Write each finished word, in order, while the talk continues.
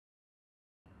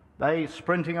They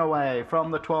sprinting away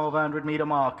from the 1200 meter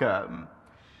marker.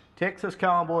 Texas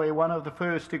Cowboy, one of the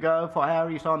first to go for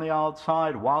Harry's on the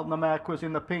outside. Wild Namak was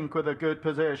in the pink with a good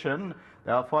position.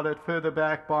 They're followed further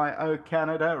back by O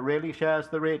Canada. Relish has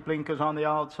the red blinkers on the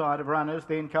outside of runners.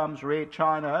 Then comes Red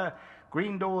China.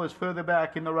 Green Door is further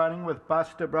back in the running with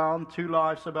Buster Brown. 2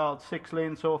 lives about 6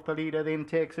 lengths off the leader. Then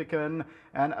Texican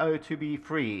and O to be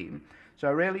free.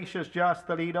 So Relish is just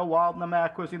the leader. Wild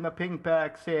Namak was in the pink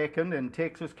bag second, and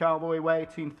Texas Cowboy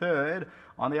waiting third.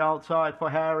 On the outside for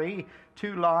Harry,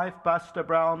 2 life, Buster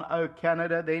Brown, O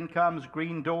Canada. Then comes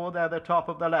Green Door. They're the top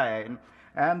of the lane.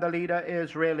 And the leader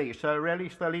is Relish. So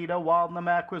Relish the leader. Wild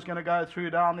Namak was going to go through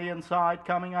down the inside,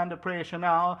 coming under pressure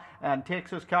now. And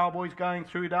Texas Cowboys going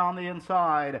through down the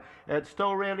inside. It's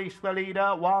still Relish the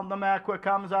leader. Wild Namak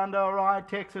comes under a ride.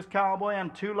 Texas Cowboy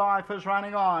and 2 lifers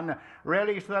running on.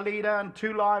 Relish the leader and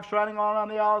 2 lives running on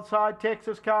the outside.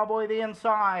 Texas Cowboy the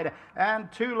inside. And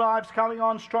 2 lives coming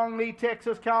on strongly.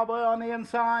 Texas Cowboy on the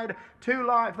inside. 2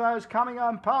 life those coming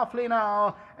on powerfully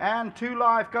now. And 2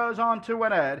 life goes on to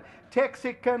win it.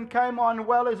 Texican came on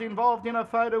well, is involved in a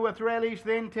photo with Relish,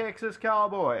 then Texas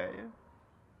Cowboy.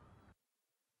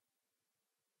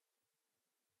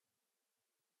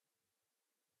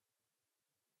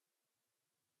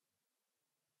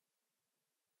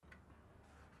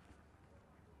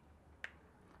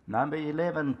 Number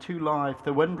 11, 2 Life,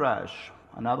 the Windrush.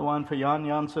 Another one for Jan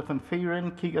Jansef and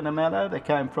Fearin, Keegan and Mello. They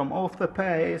came from off the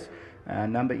pace.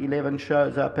 And number 11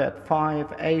 shows up at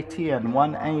 580 and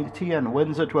 180 and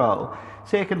wins it well.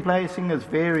 Second placing is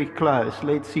very close.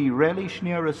 Let's see, Relish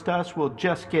nearest us will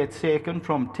just get second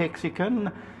from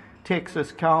Texican.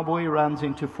 Texas Cowboy runs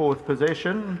into 4th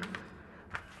position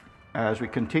as we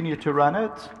continue to run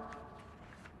it.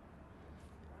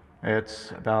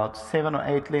 It's about 7 or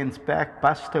 8 lengths back.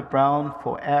 Buster Brown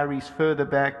for Aries further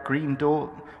back. Green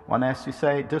Door, one has to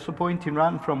say, disappointing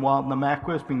run from Wild Namak.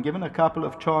 Has been given a couple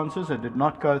of chances and did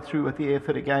not go through with the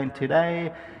effort again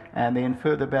today. And then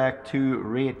further back to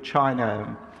Red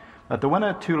China. But the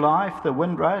winner, 2 Life, the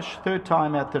Windrush, 3rd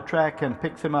time at the track and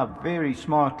picks him up very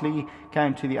smartly.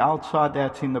 Came to the outside,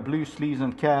 that's in the blue sleeves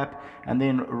and cap, and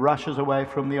then rushes away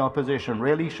from the opposition.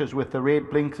 Relish is with the red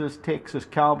blinkers, Texas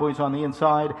Cowboys on the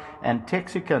inside, and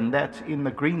Texican, that's in the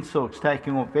green silks,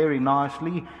 taking off very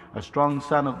nicely. A strong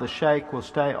son of the Sheikh will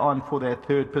stay on for their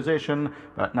 3rd position,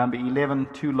 but number 11,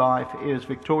 2 Life, is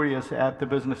victorious at the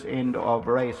business end of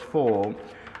race 4.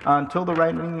 Until the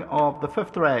running of the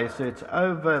 5th race, it's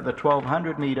over the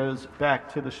 1200 meters back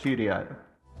to the studio.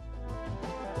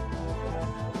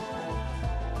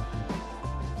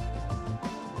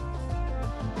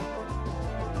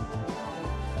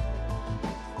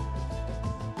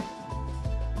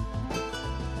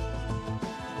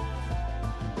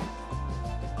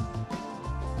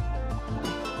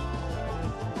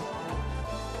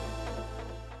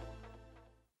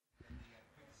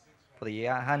 For the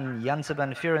Jan Jansef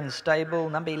and Fearin stable,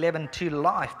 number 11, 2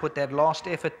 Life, put that last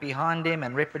effort behind him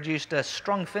and reproduced a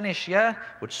strong finish here,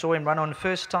 which saw him run on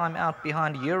first time out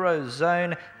behind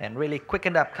Eurozone and really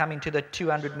quickened up coming to the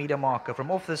 200 meter marker. From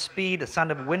off the speed, the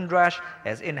son of Windrush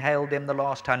has inhaled them the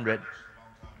last 100.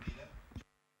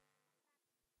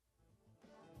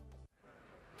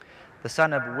 The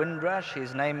son of Windrush,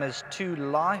 his name is 2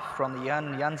 Life, from the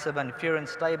Jan Jansef and Fearin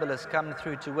stable, has come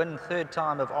through to win, 3rd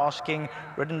time of asking,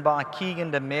 ridden by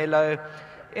Keegan de Mello.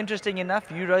 Interesting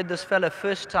enough, you rode this fella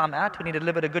first time out when he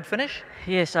delivered a good finish?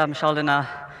 Yes, Sheldon, I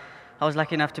was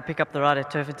lucky enough to pick up the ride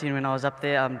at Turfentine when I was up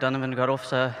there. Donovan got off,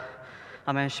 so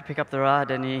I managed to pick up the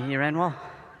ride and he ran well.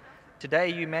 Today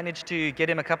you managed to get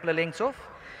him a couple of lengths off?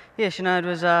 Yes, you know, it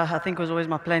was, I think it was always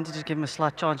my plan to just give him a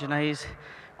slight chance. You know, he's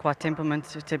quite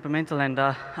temperamental, and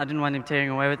I didn't want him tearing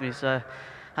away with me, so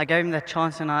I gave him that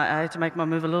chance, and I had to make my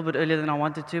move a little bit earlier than I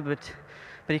wanted to, but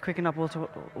he quickened up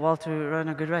well to run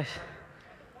a good race.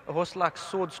 A horse like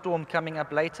Swordstorm coming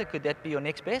up later, could that be your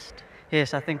next best?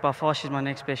 Yes, I think by far she's my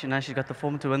next best. You know, she's got the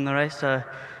form to win the race, so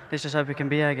let's just hope we can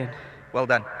be her again. Well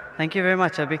done. Thank you very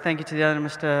much. A big thank you to the owner,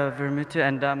 Mr. Vermutu,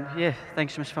 and yeah,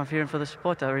 thanks to Mr. Van Vuuren for the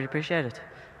support. I really appreciate it.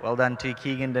 Well done to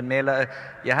Keegan de Mello.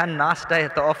 Johan, nice day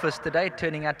at the office today,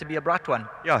 turning out to be a bright one.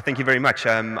 Yeah, thank you very much.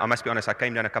 I must be honest, I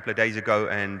came down a couple of days ago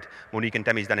and Monique and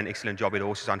Tammy's done an excellent job. The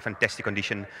horses are in fantastic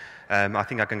condition. I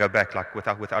think I can go back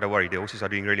without a worry. The horses are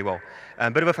doing really well.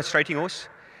 Bit of a frustrating horse.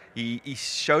 He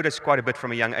showed us quite a bit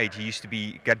from a young age. He used to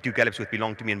do gallops with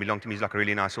Belong to Me, and Belong to Me is like a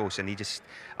really nice horse. And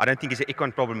I don't think it's an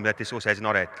econ problem that this horse has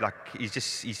not had. Like he's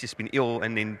just been ill,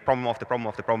 and then problem after problem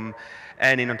after problem.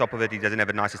 And then on top of it, he doesn't have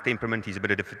the nicest temperament. He's a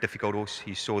bit of a difficult horse.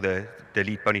 You saw the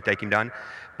lead pony take him down.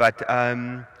 But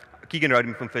Keegan rode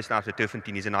him from first out to turf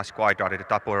 15. He's a nice quiet rider, the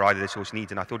type of rider this horse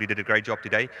needs, and I thought he did a great job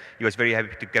today. He was very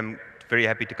happy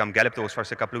to come gallop the horse for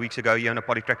us a couple of weeks ago here on a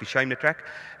potty track to show him the track,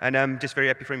 and just very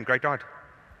happy for him. Great ride.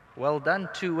 Well done,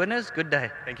 2 winners. Good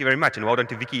day. Thank you very much, and well done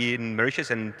to Vicky in Mauritius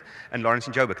and Lawrence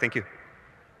in Joburg. Thank you.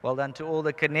 Well done to all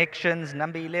the connections.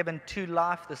 Number 11, 2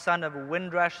 Life, the son of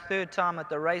Windrush, 3rd time at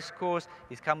the race course.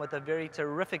 He's come with a very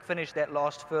terrific finish that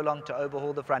last furlong to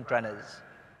overhaul the front runners.